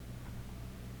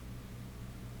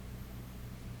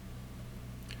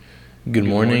Good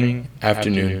morning,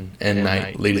 afternoon, and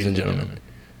night, ladies and gentlemen.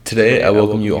 Today, I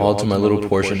welcome you all to my little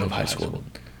portion of high school.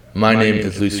 My name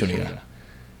is Luis Zuniga.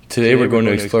 Today, we're going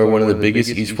to explore one of the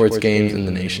biggest esports games in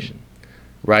the nation,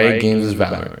 Riot Games'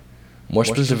 Valorant. More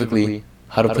specifically,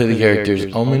 how to play the characters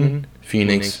Omen,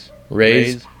 Phoenix,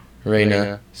 Raze,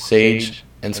 Reyna, Sage,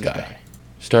 and Skye.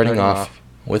 Starting off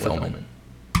with Omen.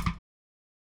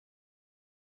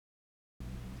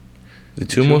 The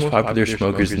two most popular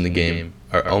smokers in the game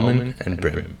are Omen and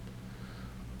Brim.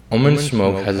 Omen's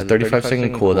smoke has a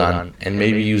 35-second cooldown and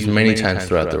may be used many times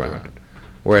throughout the round,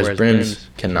 whereas Brim's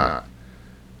cannot.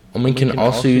 Omen can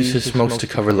also use his smokes to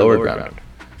cover lower ground.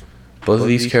 Both of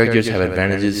these characters have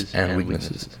advantages and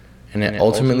weaknesses, and it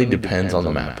ultimately depends on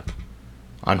the map.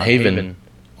 On Haven,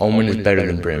 Omen is better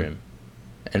than Brim,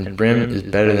 and Brim is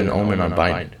better than Omen on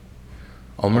Bind.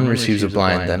 Omen receives a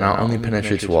blind that not only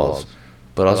penetrates walls,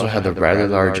 but also has a rather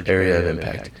large area of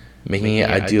impact, making it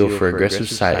ideal for aggressive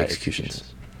side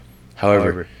executions.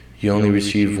 However, you only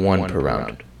receive one per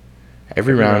round.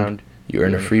 Every round, you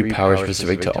earn a free power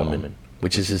specific to Omen,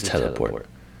 which is his teleport.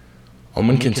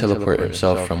 Omen can teleport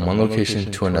himself from one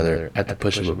location to another at the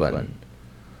push of a button.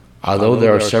 Although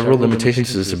there are several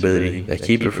limitations to this ability that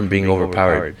keep it from being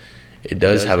overpowered, it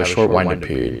does have a short wind-up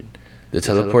period. The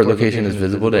teleport location is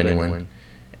visible to anyone,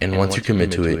 and once you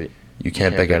commit to it, you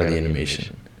can't back out of the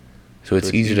animation. So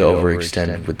it's easy to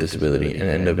overextend with this ability and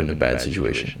end up in a bad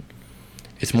situation.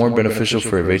 It's more beneficial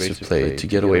for evasive play to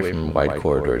get away from wide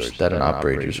corridors that an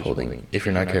operator is holding if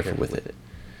you're not careful with it.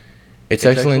 It's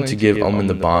excellent to give Omen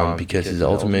the bomb because his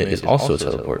ultimate is also a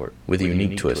teleport, with a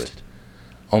unique twist.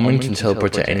 Omen can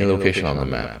teleport to any location on the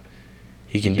map.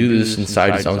 He can do this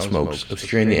inside his own smokes,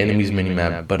 obscuring the enemy's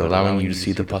minimap but allowing you to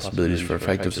see the possibilities for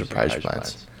effective surprise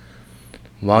plants.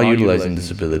 While utilizing this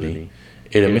ability,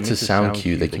 it emits a sound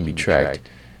cue that can be tracked,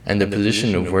 and the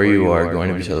position of where you are going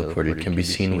to be teleported can be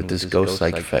seen with this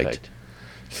ghost-like effect,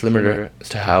 similar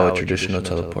to how a traditional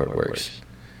teleport works.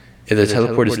 If the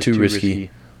teleport is too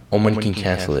risky, Omen can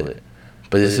cancel it,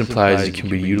 but this implies it can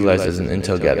be utilized as an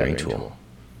intel gathering tool.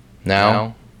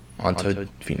 Now, onto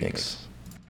Phoenix.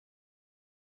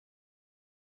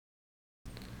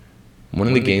 One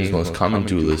of the game's most common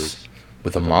duelists,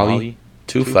 with a molly,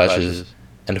 2 flashes,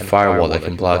 and a firewall that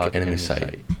can block enemy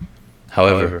sight.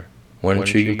 However, one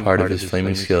intriguing part of his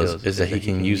flaming skills is that he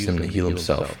can use them to heal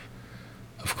himself.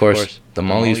 Of course, the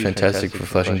molly is fantastic for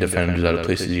flushing defenders out of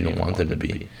places you don't want them to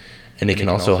be, and it can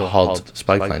also halt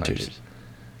spike planters.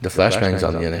 The flashbangs,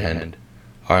 on the other hand,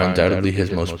 are undoubtedly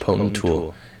his most potent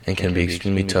tool and can be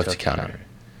extremely tough to counter.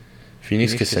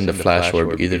 Phoenix can send a flash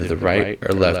orb either to the right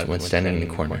or left when standing in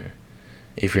the corner.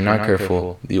 If you're not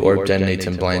careful, the orb detonates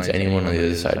and blinds anyone on the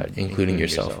other side, including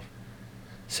yourself.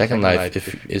 Second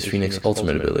Life is Phoenix's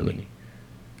ultimate ability.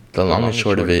 The long and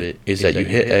short of it is that you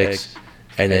hit X,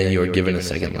 and then you are given a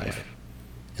second life.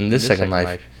 In this second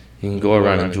life, you can go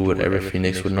around and do whatever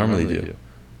Phoenix would normally do,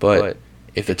 but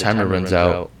if the timer runs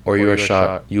out, or you are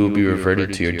shot, you will be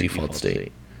reverted to your default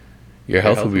state. Your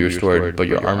health will be restored, but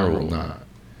your armor will not.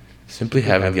 Simply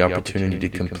having the opportunity to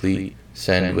complete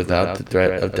Send without the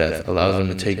threat of death allows them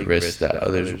to take risks that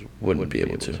others wouldn't be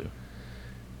able to.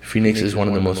 Phoenix is one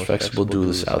of the most flexible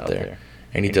duelists out there,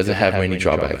 and he doesn't have many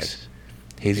drawbacks.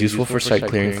 He's useful for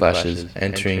sight-clearing flashes,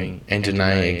 entering, and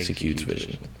denying executes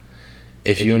vision.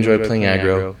 If you enjoy playing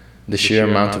aggro, the sheer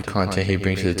amount of content he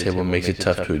brings to the table makes it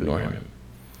tough to ignore him.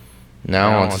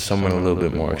 Now on to someone a little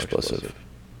bit more explosive,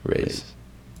 Raze.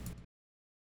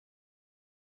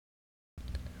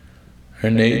 Her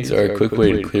nades are a quick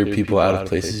way to clear people out of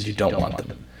places you don't want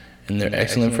them, and they're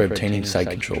excellent for obtaining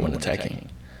side control when attacking.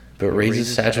 But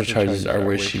Raze's satchel charges are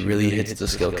where she really hits the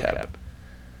skill cap.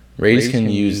 Raze can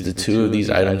use the 2 of these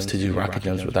items to do rocket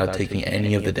jumps without taking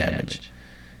any of the damage.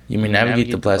 You may navigate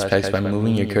the blast packs by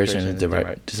moving your cursor in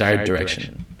the desired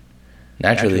direction.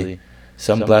 Naturally,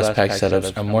 some blast pack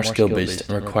setups are more skill-based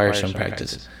and require some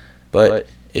practice, but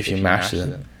if you master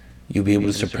them, you'll be able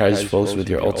to surprise foes with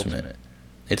your ultimate.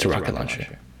 It's a rocket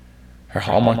launcher. Her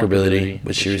hallmark ability,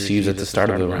 which she receives at the start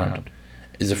of the round,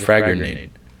 is a frag grenade,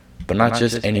 but not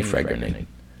just any frag grenade.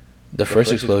 The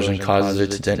first explosion causes it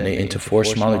to detonate into 4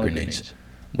 smaller grenades,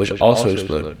 which also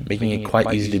explode, making it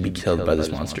quite easy to be killed by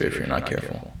this monster if you're not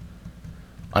careful.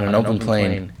 On an open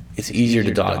plane, it's easier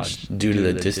to dodge due to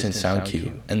the distant sound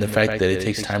cue and the fact that it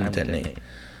takes time to detonate,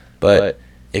 but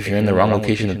if you're in the wrong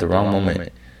location at the wrong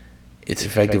moment, it's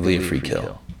effectively a free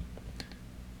kill.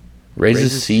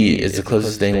 Raze's C is the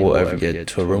closest thing we'll ever get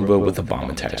to a Roomba with a bomb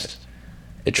attached.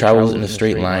 It travels in a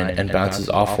straight line and bounces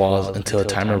off walls until a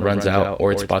timer runs out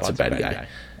or it spots a bad guy,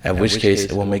 at which case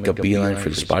it will make a beeline for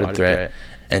the spotted threat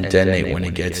and detonate when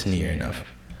it gets near enough.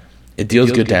 It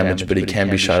deals good damage, but it can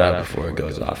be shot out before it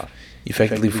goes off,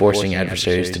 effectively forcing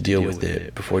adversaries to deal with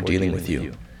it before dealing with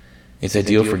you. It's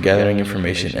ideal for gathering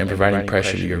information and providing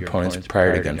pressure to your opponents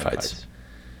prior to gunfights.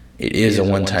 It is a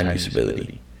one-time use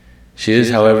ability. She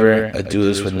is, however, a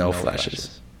duelist with no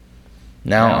flashes.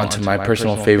 Now onto my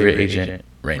personal favorite agent,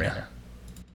 Reyna.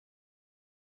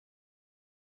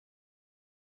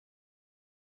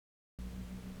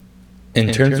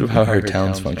 In terms of how her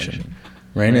talents function,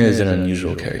 Reyna is an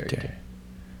unusual character.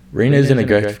 Reyna is an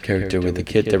aggressive character with a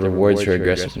kit that rewards her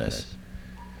aggressiveness.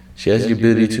 She has the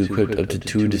ability to equip up to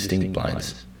 2 distinct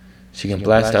blinds. She can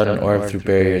blast out an orb through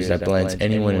barriers that blinds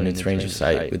anyone in its range of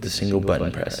sight with a single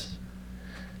button press.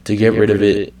 To get rid of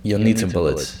it, you'll need some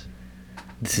bullets.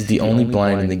 This is the only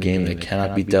blind in the game that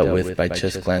cannot be dealt with by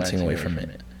just glancing away from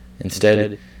it.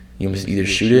 Instead, you must either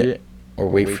shoot it or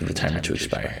wait for the timer to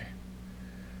expire.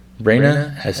 Reyna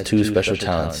has 2 special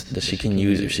talents that she can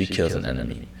use if she kills an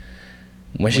enemy.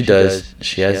 When she does,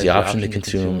 she has the option to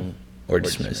consume or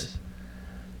dismiss.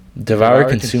 Devour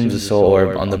consumes the soul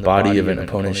orb on the body of an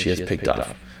opponent she has picked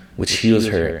off, which heals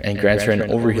her and grants her an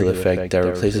overheal effect that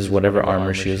replaces whatever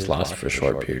armor she has lost for a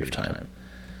short period of time.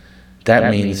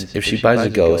 That means if she buys a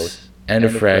ghost and a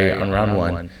frag on round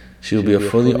 1, she will be a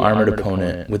fully armored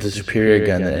opponent with a superior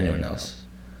gun than anyone else.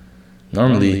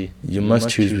 Normally, you must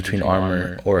choose between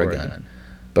armor or a gun,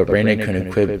 but Reyna can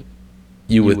equip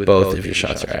you with both if your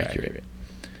shots are accurate.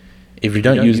 If you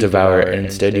don't use Devour and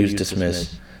instead use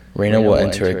Dismiss, Reyna will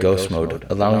enter a ghost mode,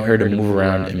 allowing her to move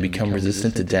around and become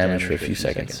resistant to damage for a few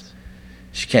seconds.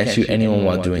 She can't shoot anyone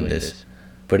while doing this,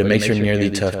 but it makes her nearly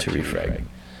tough to refrag,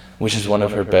 which is one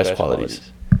of her best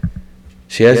qualities.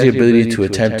 She has the ability to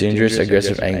attempt dangerous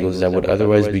aggressive angles that would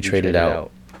otherwise be traded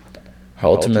out. Her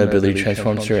ultimate ability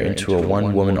transforms her into a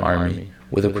one-woman army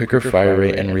with a quicker fire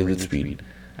rate and reload speed,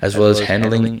 as well as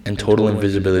handling and total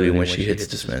invisibility when she hits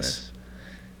Dismiss.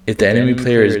 If the enemy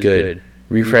player is good,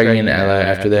 refragging an ally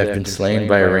after they have been slain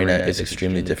by a Reyna is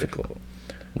extremely difficult,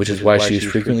 which is why she is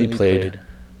frequently played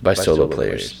by solo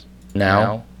players.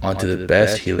 Now, onto the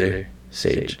best healer,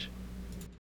 Sage.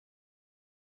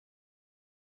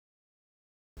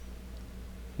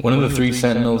 One of the 3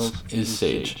 sentinels is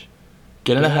Sage.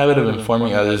 Get in the habit of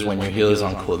informing others when your heal is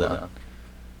on cooldown.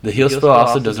 The heal spell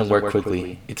also doesn't work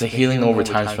quickly. It's a healing over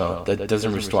time spell that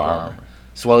doesn't restore armor.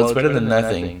 So while it's better than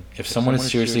nothing, if someone is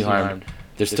seriously harmed,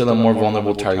 they're still a more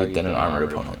vulnerable target than an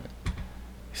armored opponent.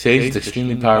 Sage is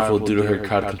extremely powerful due to her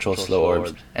crowd control slow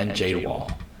orbs and Jade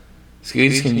Wall.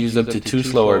 Sage can use up to 2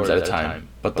 slow orbs at a time,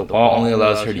 but the wall only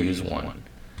allows her to use 1.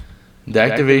 The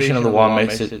activation of the wall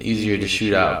makes it easier to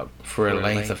shoot out for a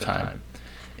length of time.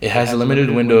 It has a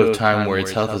limited window of time where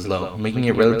its health is low, making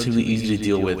it relatively easy to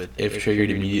deal with if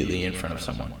triggered immediately in front of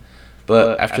someone.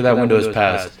 But after that window is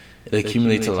passed, it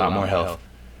accumulates a lot more health.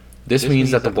 This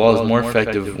means that the wall is more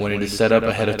effective when it is set up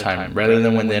ahead of time, rather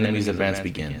than when the enemy's advance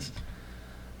begins.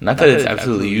 Not that it's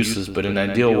absolutely useless, but in an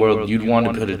ideal world, you'd want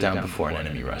to put it down before an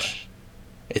enemy rush.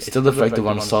 It's still effective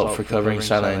on assault for covering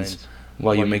sidelines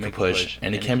while you make a push,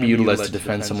 and it can be utilized to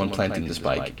defend someone planting the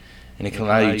spike, and it can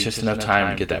allow you just enough time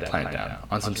to get that plant down,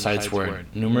 on some sites where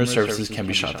numerous surfaces can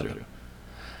be shot through.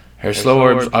 Her slow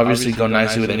orbs obviously go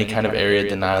nicely with any kind of area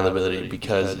denial ability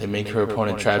because it makes her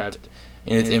opponent trapped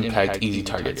in its impact easy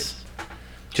targets.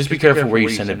 Just be careful where you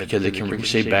send it because it can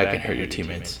ricochet back and hurt your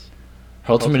teammates.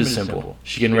 Her ultimate is simple.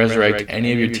 She can resurrect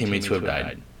any of your teammates who have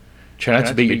died. Try not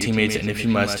to bait your teammates, and if you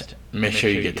must, make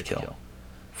sure you get the kill.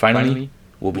 Finally,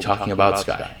 we'll be talking about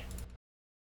Skye.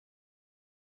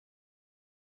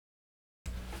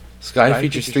 Skye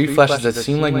features 3 flashes that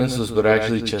seem like missiles but are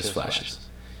actually just flashes.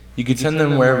 You can send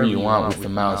them wherever you want with the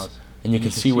mouse, and you can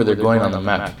see where they're going on the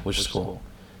map, which is cool.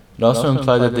 It also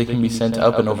implies that they can be sent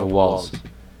up and over walls.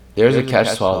 There is a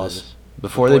catch to all this.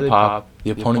 Before they pop,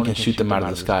 the opponent can shoot them out of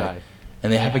the sky,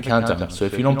 and they have a countdown, so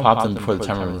if you don't pop them before the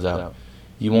timer runs out,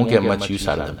 you won't get much use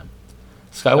out of them.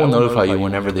 Skye will notify you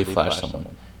whenever they flash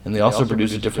someone, and they also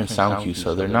produce a different sound cue,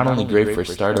 so they're not only great for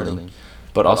startling,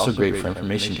 but also great for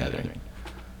information gathering.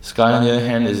 Skye, on the other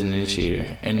hand, is an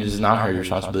initiator, and it is not her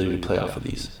responsibility to play off of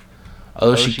these.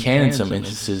 Although she can in some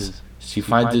instances, she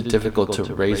finds it difficult to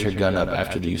raise her gun up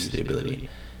after the use of the ability.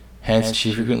 Hence,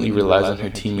 she frequently relies on her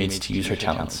teammates to use her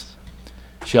talents.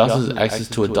 She also has access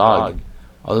to a dog.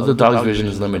 Although the dog's vision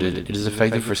is limited, it is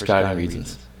effective for scouting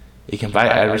reasons. It can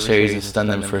bite adversaries and stun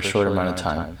them for a short amount of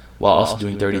time, while also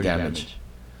doing 30 damage.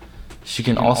 She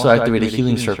can also activate a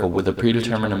healing circle with a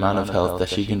predetermined amount of health that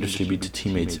she can distribute to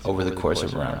teammates over the course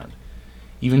of a round.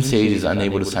 Even Sage is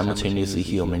unable to simultaneously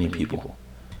heal many people.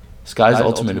 Skye's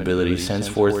ultimate ability sends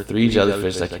forth 3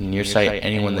 jellyfish that can nearsight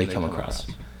anyone they come across.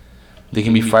 They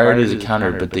can be fired as a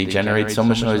counter, but they generate so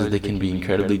much noise that they can be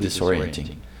incredibly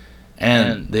disorienting.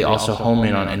 And they also home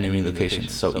in on enemy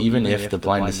locations, so even if the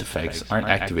blindness effects aren't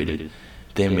activated,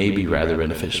 they may be rather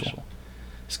beneficial.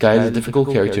 Skye is a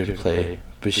difficult character to play,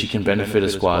 but she can benefit a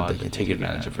squad that can take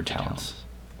advantage of her talents.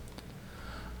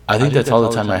 I think that's all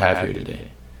the time I have here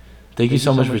today. Thank you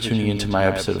so much for tuning into my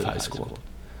episode of High School.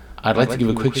 I'd like to give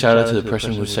a quick shout out to the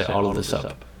person who set all of this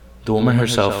up, the woman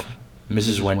herself,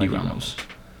 Mrs. Wendy Ramos.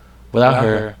 Without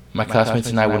her, my classmates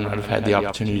and I would not have had the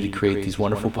opportunity to create these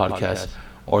wonderful podcasts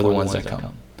or the ones that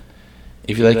come.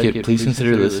 If you like it, please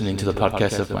consider listening to the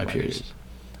podcasts of my peers.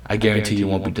 I guarantee you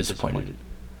won't be disappointed.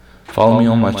 Follow me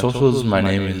on my socials. My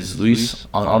name is Luis.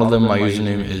 On all of them, my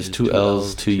username is 2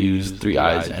 L's, 2 U's, 3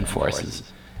 I's, and 4 S's.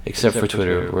 Except for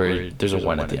Twitter, where there's a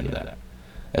 1 at the end of that.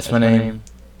 That's my name.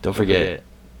 Don't forget.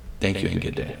 Thank you and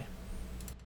good day.